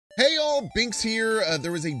y'all, Binks here.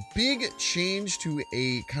 There was a big change to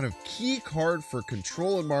a kind of key card for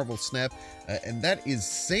Control and Marvel Snap, and that is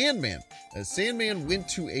Sandman. Sandman went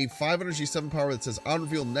to a 5 energy 7 power that says on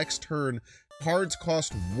reveal next turn, cards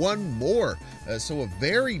cost 1 more. So a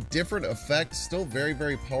very different effect, still very,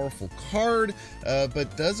 very powerful card,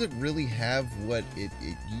 but doesn't really have what it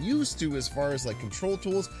used to as far as like control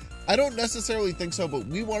tools. I don't necessarily think so, but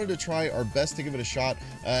we wanted to try our best to give it a shot.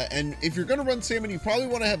 And if you're going to run Sandman, you probably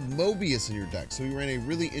want to have Mobius in your deck. So we ran a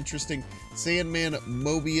really interesting Sandman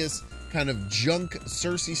Mobius kind of junk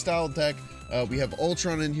Cersei style deck. We have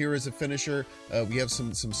Ultron in here as a finisher. We have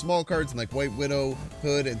some small cards like White Widow,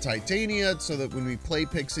 Hood, and Titania, so that when we play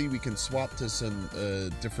Pixie, we can swap to some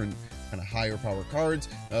different kind of higher power cards.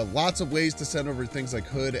 Lots of ways to send over things like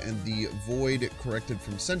Hood and the Void corrected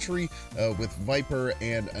from Sentry with Viper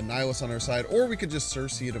and Annihilus on our side, or we could just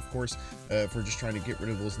Cersei it, of course, if we're just trying to get rid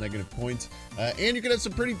of those negative points. And you can have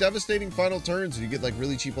some pretty devastating final turns. You get like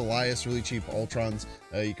really cheap Elias, really cheap Ultrons.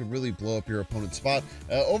 You can really blow up your opponent's spot.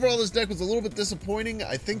 Overall, this deck was a little bit disappointing.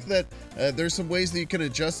 I think that there's some ways that you can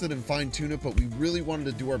adjust it and fine tune it, but we really wanted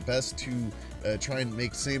to do our best to try and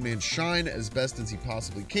make Sandman shine as best as he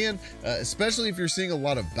possibly can, especially if you're seeing a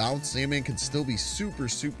lot of bounce. Sandman can still be super,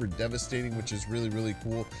 super devastating, which is really, really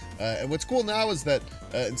cool. And what's cool now is that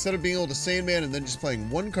instead of being able to Sandman and then just playing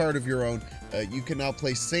one card of your own, you can now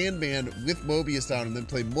play Sandman with Mobius down and then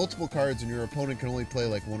play multiple cards, and your opponent can only play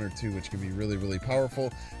like 1 or 2, which can be really, really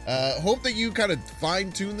powerful. Hope that you kind of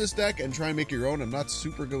fine-tune this deck and try and make your own. I'm not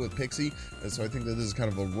super good with Pixie, so I think that this is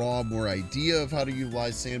kind of a raw, more idea of how to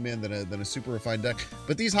utilize Sandman than a super refined deck.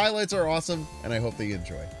 But these highlights are awesome, and I hope that you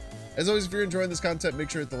enjoy. As always, if you're enjoying this content, make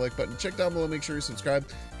sure to hit the like button. Check down below, make sure you subscribe.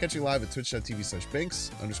 Catch you live at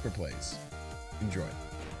twitch.tv/Binks_plays. Enjoy.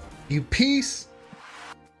 You peace!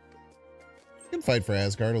 You can fight for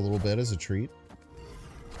Asgard a little bit as a treat.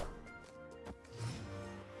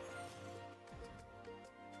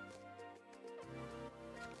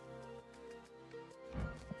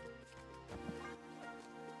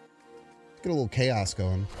 Get a little chaos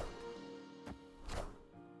going. A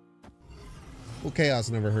little chaos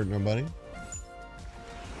never hurt nobody.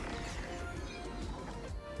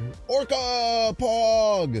 Orca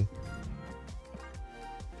Pog!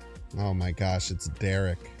 Oh my gosh, it's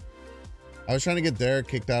Derek. I was trying to get Derek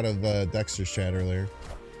kicked out of Dexter's chat earlier.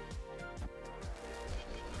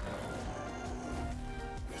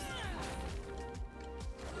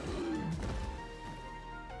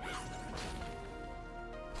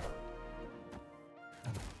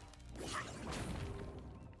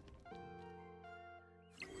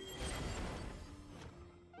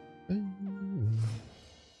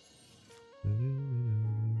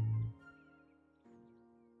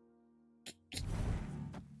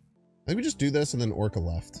 Let me just do this and then Orca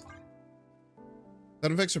left.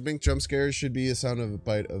 Sound effects for Bink jump scares should be a sound of a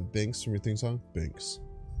bite of Binks from your theme song. Binks.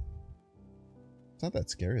 It's not that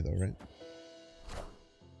scary though, right?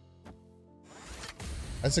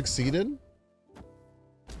 I succeeded?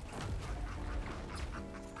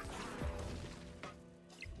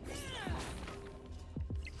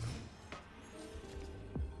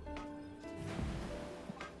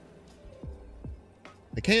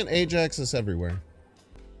 I can't Ajax this everywhere.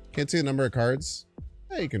 Can't see the number of cards.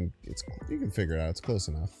 Yeah, you can figure it out. It's close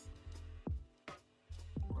enough.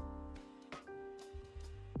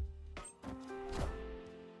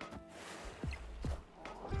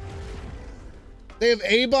 They have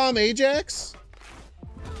A-bomb Ajax?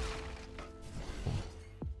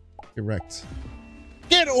 Get wrecked.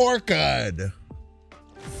 Get Orca'd!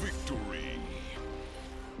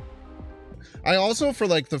 I also, for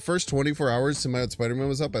like the first 24 hours Symbiote Spider-Man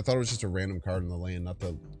was up, I thought it was just a random card in the lane, not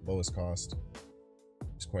the lowest cost.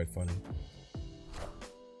 It's quite funny.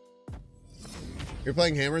 You're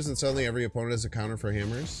playing hammers and suddenly every opponent has a counter for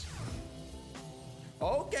hammers?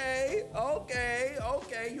 Okay.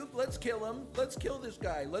 Let's kill him. Let's kill this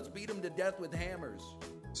guy. Let's beat him to death with hammers.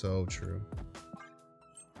 So true.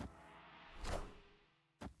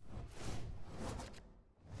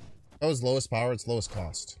 That was lowest power, it's lowest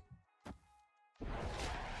cost.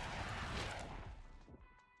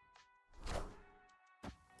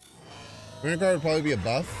 Rare card would probably be a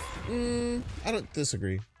buff. I don't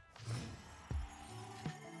disagree.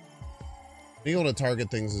 Being able to target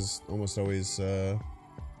things is almost always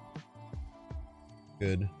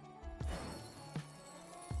good.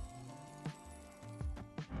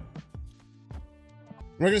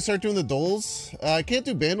 We're gonna start doing the duels. I can't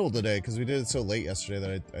do Bandle today because we did it so late yesterday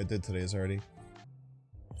that I did today's already.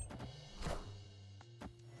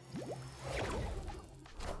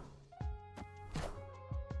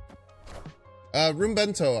 Room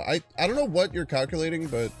Bento, I don't know what you're calculating,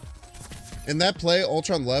 but In that play,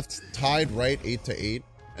 Ultron left tied right 8-8,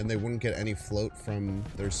 and they wouldn't get any float from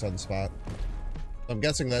their sunspot. I'm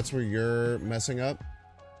guessing that's where you're messing up.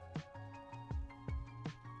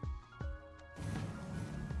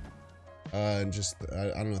 And just, I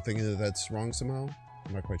don't know, thinking that that's wrong somehow?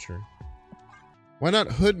 I'm not quite sure. Why not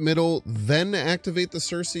hood middle, then activate the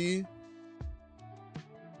Cersei,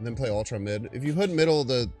 and then play Ultron mid? If you hood middle,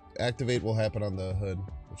 the activate will happen on the hood,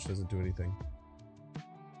 which doesn't do anything.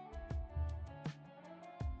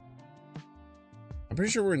 I'm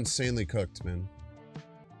pretty sure we're insanely cooked, man.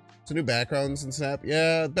 So new backgrounds and Snap.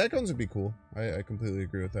 Yeah, backgrounds would be cool. I completely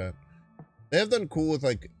agree with that. They have done cool with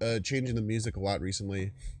like changing the music a lot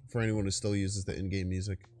recently for anyone who still uses the in-game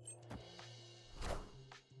music.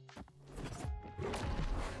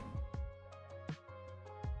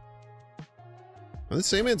 Well, this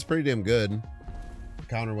Sandman's pretty damn good.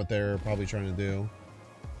 Counter what they're probably trying to do.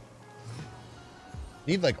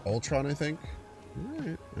 Need like Ultron, I think.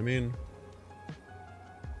 Alright, I mean...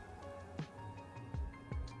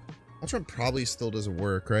 Ultron probably still doesn't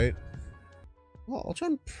work, right? Well,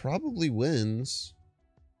 Ultron probably wins.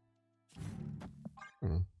 I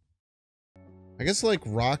don't know. I guess like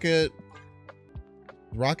Rocket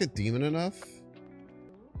Demon enough?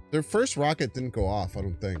 Their first rocket didn't go off, I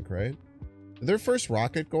don't think, right? Did their first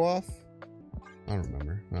rocket go off? I don't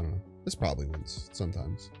remember. I don't know. This probably wins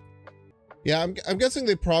sometimes. Yeah, I'm guessing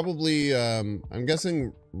they probably, I'm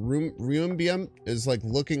guessing Ruimbium is like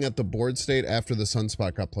looking at the board state after the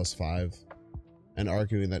Sunspot got +5 and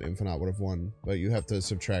arguing that Infinite would have won, but you have to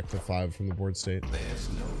subtract the 5 from the board state. There's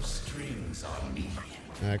no strings on me.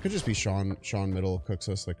 It could just be Sean Middle cooks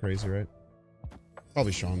us like crazy, right?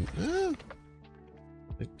 Probably Sean.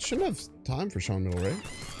 It shouldn't have time for Sean Middle, right?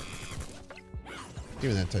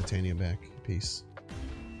 Give me that titanium back. Peace.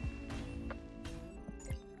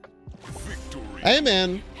 Hey,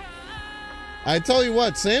 man. I tell you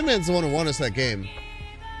what, Sandman's the one who won us that game.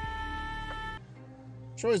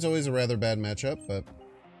 Troy's always a rather bad matchup, but...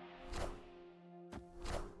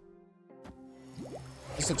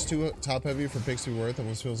 This looks too top-heavy for Pixie Worth.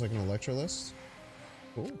 Almost feels like an Electra list.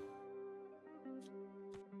 Cool.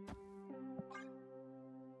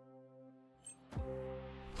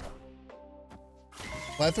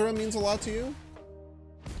 Plethora means a lot to you?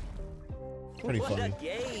 Pretty funny. What a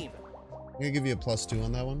game. I'm gonna give you a +2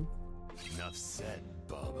 on that one. Enough said,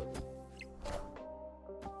 bub.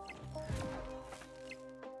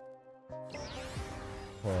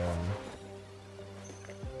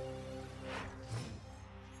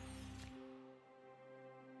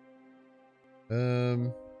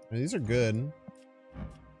 These are good.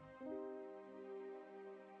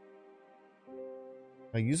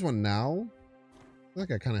 I use one now? I feel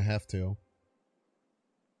like I kind of have to.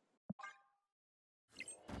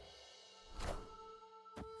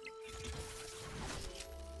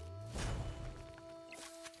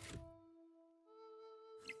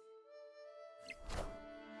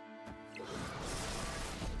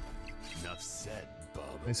 Enough said, bub.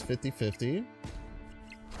 Nice 50-50.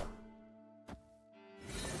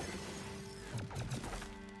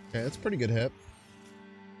 Okay, that's a pretty good hit.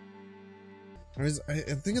 I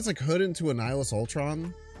think it's like hood into a Nihilus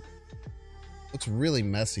Ultron. Looks really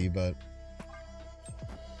messy, but...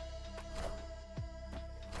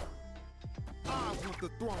 I want the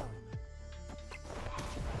throne.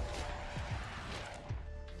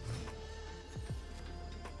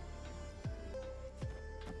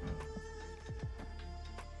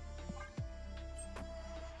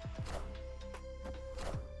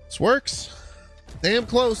 This works. Damn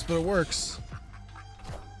close, but it works.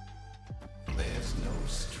 There's no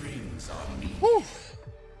strings on me. Whew.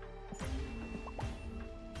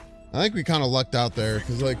 I think we kind of lucked out there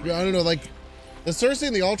because, like, I don't know, like the Cersei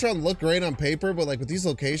and the Ultron look great on paper, but like with these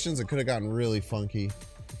locations, it could have gotten really funky.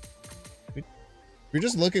 If you're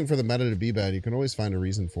just looking for the meta to be bad, you can always find a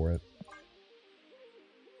reason for it.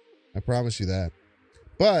 I promise you that.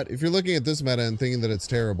 But if you're looking at this meta and thinking that it's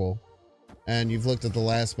terrible, and you've looked at the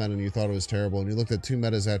last meta and you thought it was terrible, and you looked at 2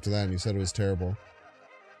 metas after that and you said it was terrible,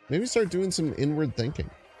 maybe start doing some inward thinking.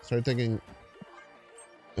 Start thinking,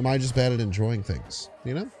 am I just bad at enjoying things?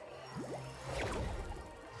 You know?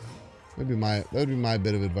 That would be my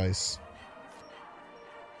bit of advice.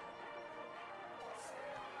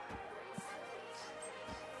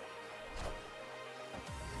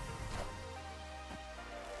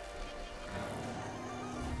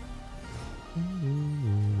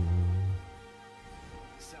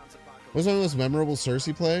 What's my most memorable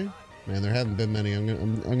Cersei play? Man, there haven't been many. I'm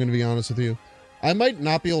gonna be honest with you. I might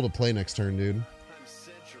not be able to play next turn, dude.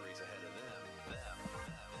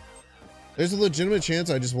 There's a legitimate chance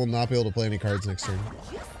I just will not be able to play any cards next turn.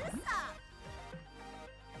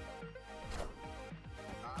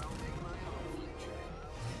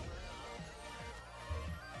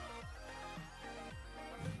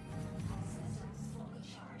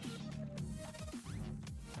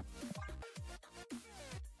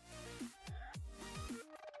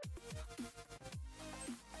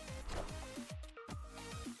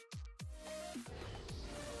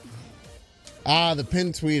 Ah, the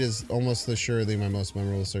pinned tweet is almost assuredly my most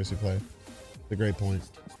memorable Cersei play. It's a great point.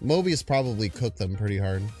 Mobius probably cooked them pretty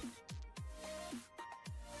hard.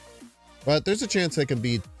 But there's a chance they can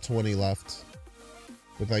beat 20 left.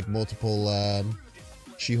 With like multiple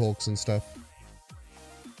She-Hulks and stuff.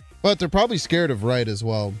 But they're probably scared of Right as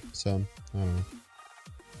well. So, I don't know.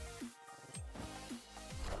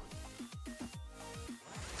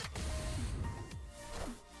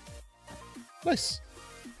 Nice.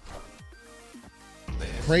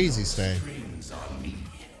 Crazy stay.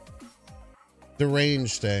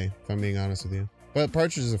 Deranged stay, if I'm being honest with you. But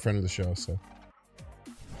Partridge is a friend of the show, so.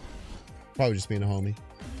 Probably just being a homie.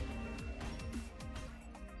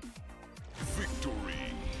 Victory.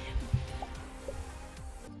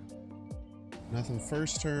 Nothing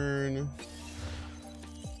first turn.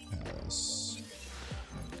 Palace.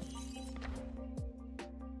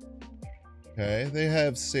 Okay, they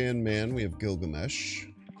have Sandman. We have Gilgamesh.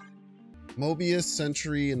 Mobius,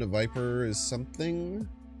 Sentry, and a Viper is something.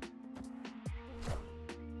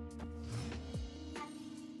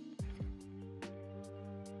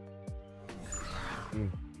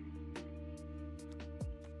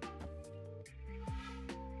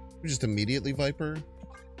 Just immediately Viper.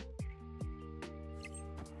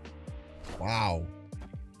 Wow.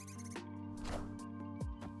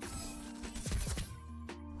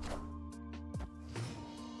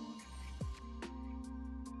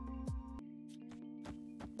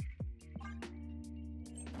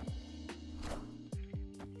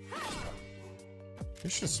 I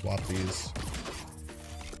should have swapped these.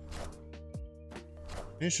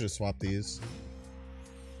 I should have swapped these.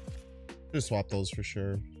 Should have swapped those for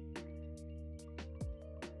sure.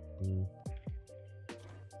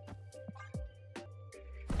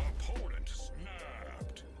 Opponent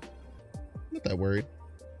snapped. Not that worried.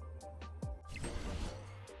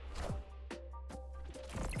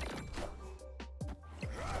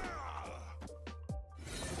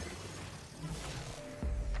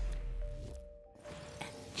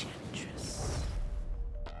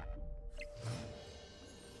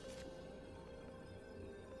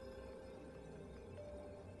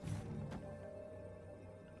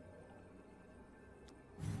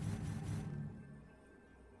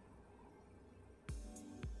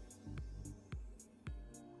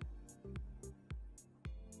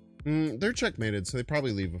 They're checkmated, so they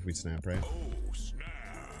probably leave if we snap, right? Oh,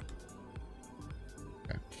 snap.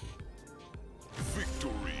 Okay.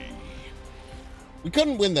 Victory. We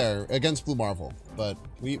couldn't win there against Blue Marvel, but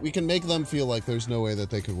we can make them feel like there's no way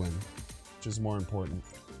that they could win, which is more important.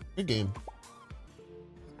 Good game.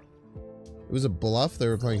 It was a bluff. They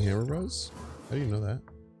were playing Hammer Bros. How do you know that?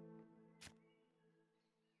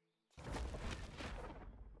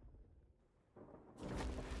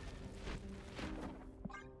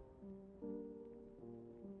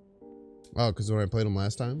 Oh, because when I played them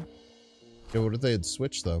last time? Yeah, what if they had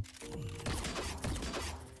switched, though?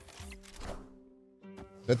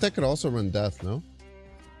 That deck could also run Death, no?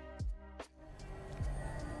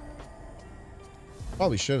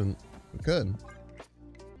 Probably shouldn't. It could.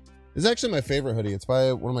 It's actually my favorite hoodie. It's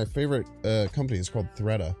by one of my favorite companies called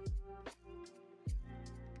Threada.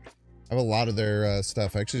 I have a lot of their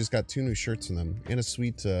stuff. I actually just got 2 new shirts in them. And a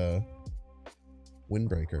sweet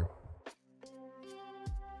windbreaker.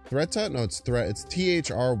 Threada? No, it's Thread. It's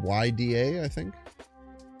Thryda, I think.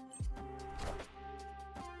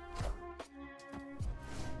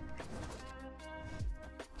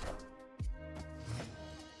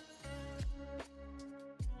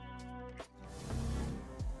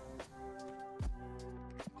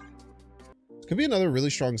 Could be another really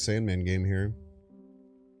strong Sandman game here.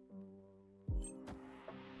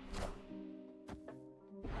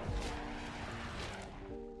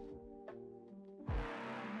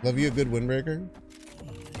 Love you a good windbreaker?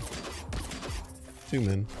 2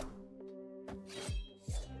 men.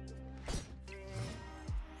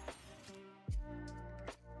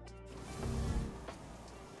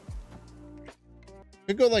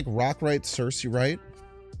 Could go like Rock right, Cersei right.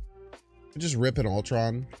 Could just rip an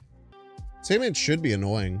Ultron. Sandman should be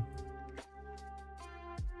annoying.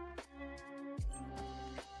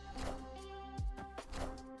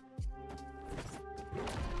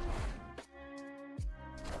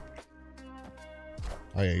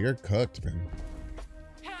 Oh yeah, you're cooked, man.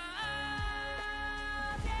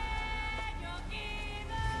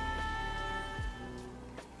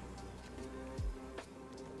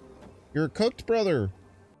 You're cooked, brother.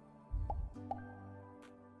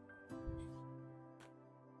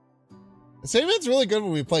 Sandman's really good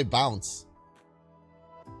when we play bounce.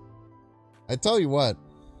 I tell you what.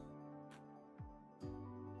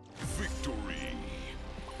 Victory.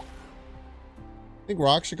 I think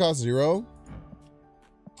Rock should cost 0.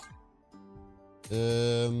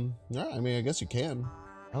 Yeah, I mean, I guess you can.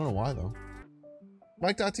 I don't know why, though.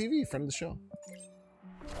 Mike.tv, friend of the show.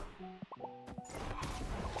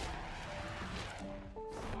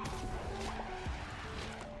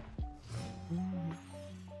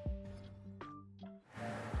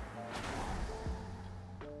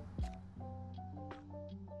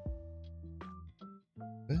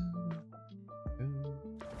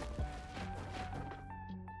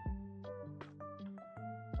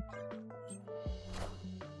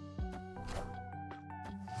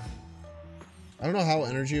 I don't know how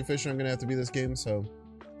energy efficient I'm gonna have to be this game, so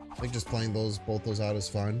I think just playing both those out is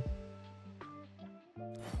fine.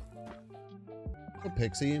 Go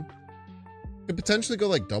Pixie. Could potentially go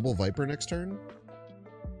like double Viper next turn.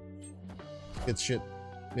 Makes shit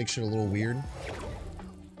a little weird.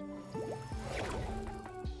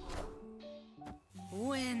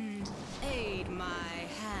 Wind, aid my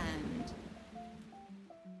hand.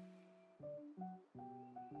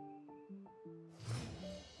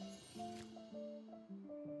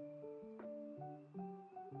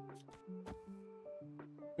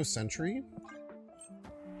 Go Sentry.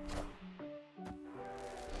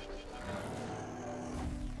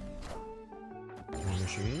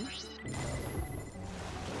 Machine.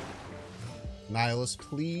 Nihilus,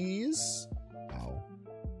 please. Wow.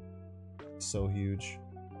 So huge.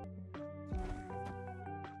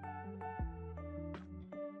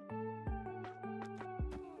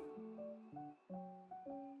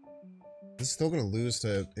 This is still gonna lose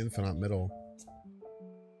to Infinite Middle.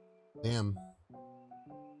 Damn.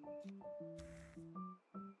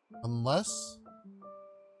 Unless...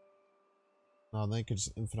 No, they could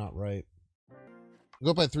just Infinite right.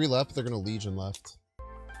 Go up by 3 left, but they're gonna Legion left.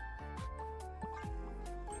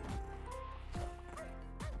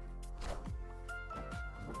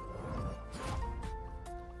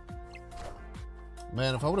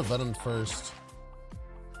 Man, if I would have bet him first.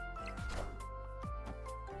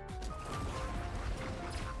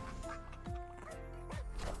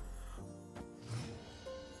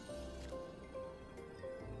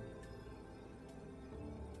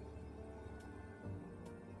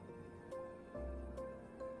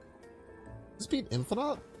 This beat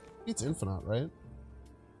Infinite? Beats Infinite, right?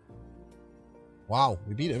 Wow,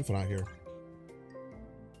 we beat Infinite here.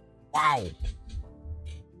 Wow.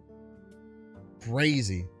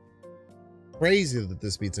 Crazy. Crazy that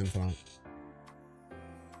this beats Infinite.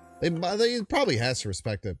 They probably has to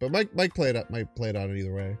respect it, but Mike might play it out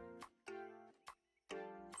either way.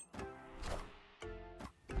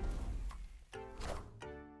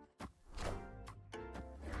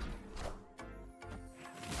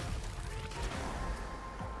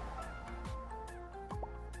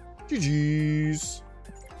 GG's.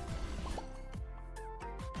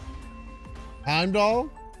 Heimdall?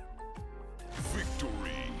 Victory.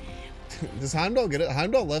 Does Heimdall get it?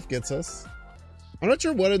 Heimdall left gets us. I'm not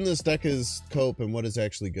sure what in this deck is cope and what is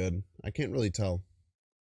actually good. I can't really tell.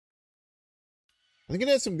 I think it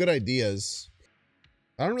has some good ideas.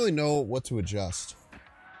 I don't really know what to adjust.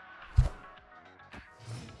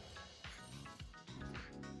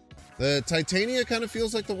 The Titania kind of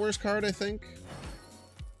feels like the worst card, I think.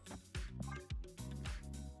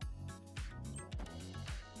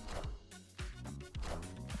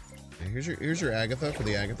 Okay, here's your Agatha for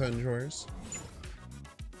the Agatha enjoyers.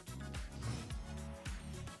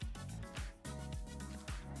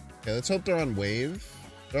 Okay, let's hope they're on wave.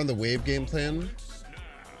 They're on the wave game plan.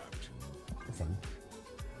 They're fine.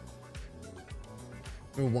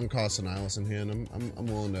 I have 1 cost Nihilus in hand. I'm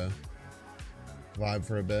willing to vibe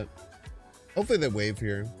for a bit. Hopefully they wave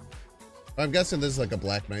here. I'm guessing this is like a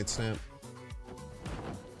Black Knight stamp.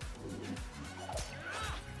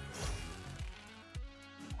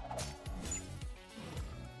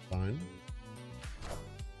 Fine.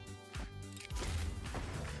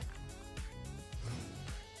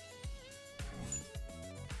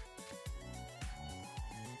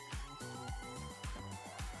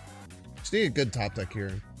 Just need a good top deck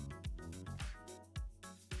here.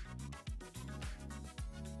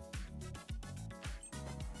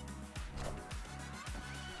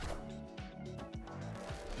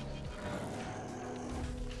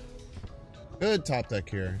 Good top deck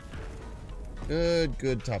here.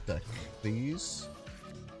 Good top deck, please.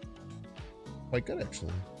 Quite good,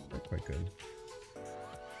 actually. Quite good.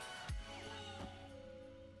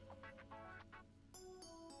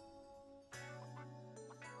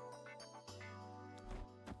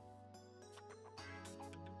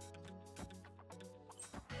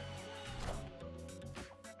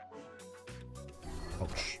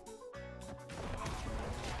 Ouch.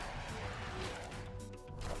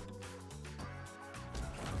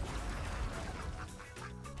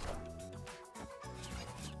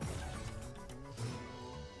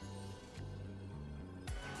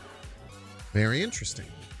 Very interesting.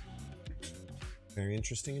 Very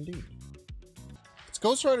interesting indeed. It's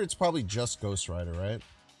Ghost Rider. It's probably just Ghost Rider, right?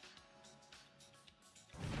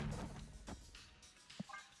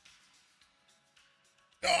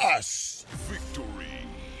 Gosh! Victory.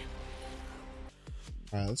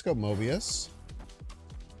 All right, let's go Mobius.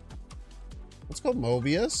 Let's go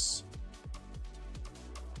Mobius.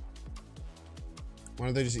 Why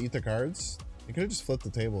don't they just eat the cards? They could have just flipped the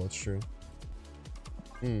table, it's true.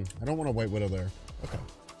 I don't want a White Widow there. Okay.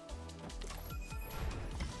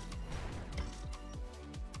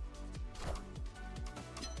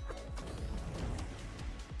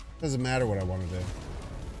 Doesn't matter what I want to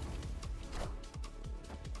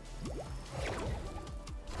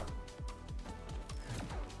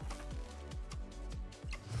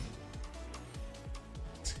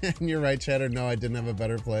do. And you're right, Chatter. No, I didn't have a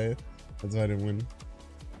better play. That's why I didn't win.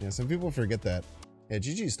 Yeah, some people forget that. Yeah,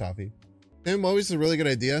 GG's Toffee. Him always is a really good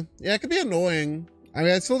idea. Yeah, it could be annoying. I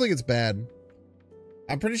mean, I still think it's bad.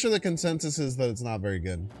 I'm pretty sure the consensus is that it's not very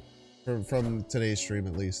good. From today's stream,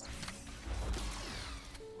 at least.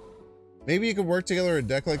 Maybe you could work together a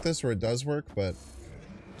deck like this where it does work, but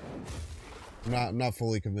I'm not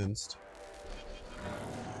fully convinced.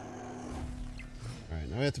 Alright,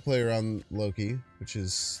 now we have to play around Loki, which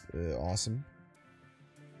is awesome.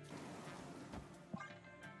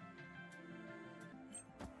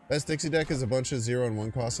 Best Dixie deck is a bunch of 0 and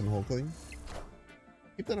 1 costs and Hulkling.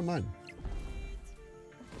 Keep that in mind.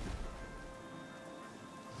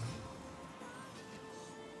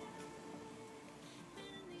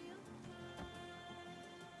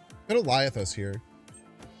 Go to Liathos here.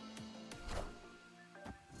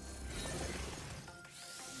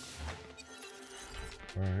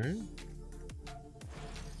 Alright.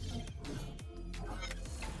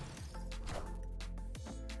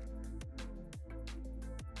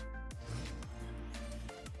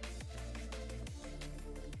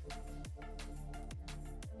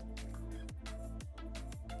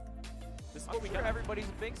 This is what we hear. Everybody's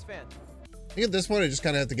a Binks fan. I think at this point I just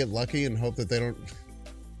kind of have to get lucky and hope that they don't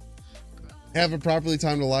have it properly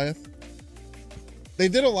timed to Liath. They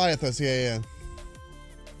did a Liathos, yeah.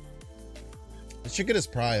 It should get his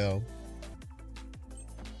Prio.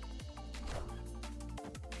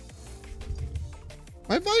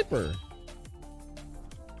 My Viper.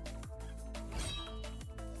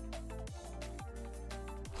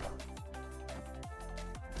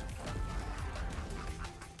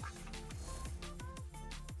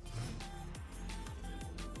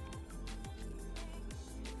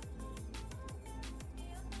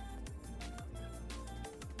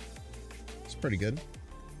 It's pretty good.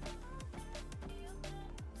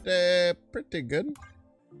 Pretty good.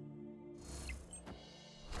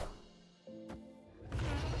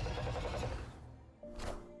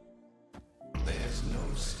 There's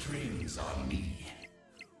no strings on me.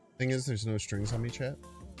 Thing is, there's no strings on me, chat.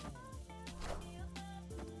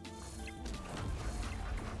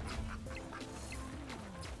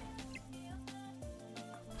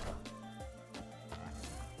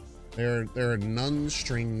 There are none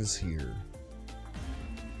strings here.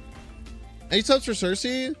 Any subs for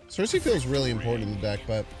Cersei? Cersei feels really important in the deck,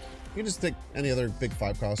 but you can just take any other big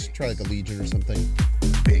 5 cost. Try like a Legion or something.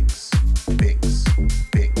 Binks, Binks,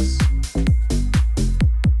 Binks.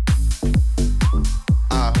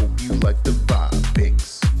 I hope you like the vibe.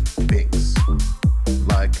 Binks, Binks.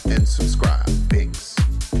 Like and subscribe. Binks,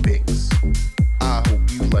 Binks. I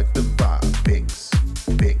hope you like the vibe. Binks,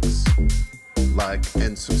 Binks. Like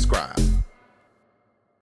and subscribe.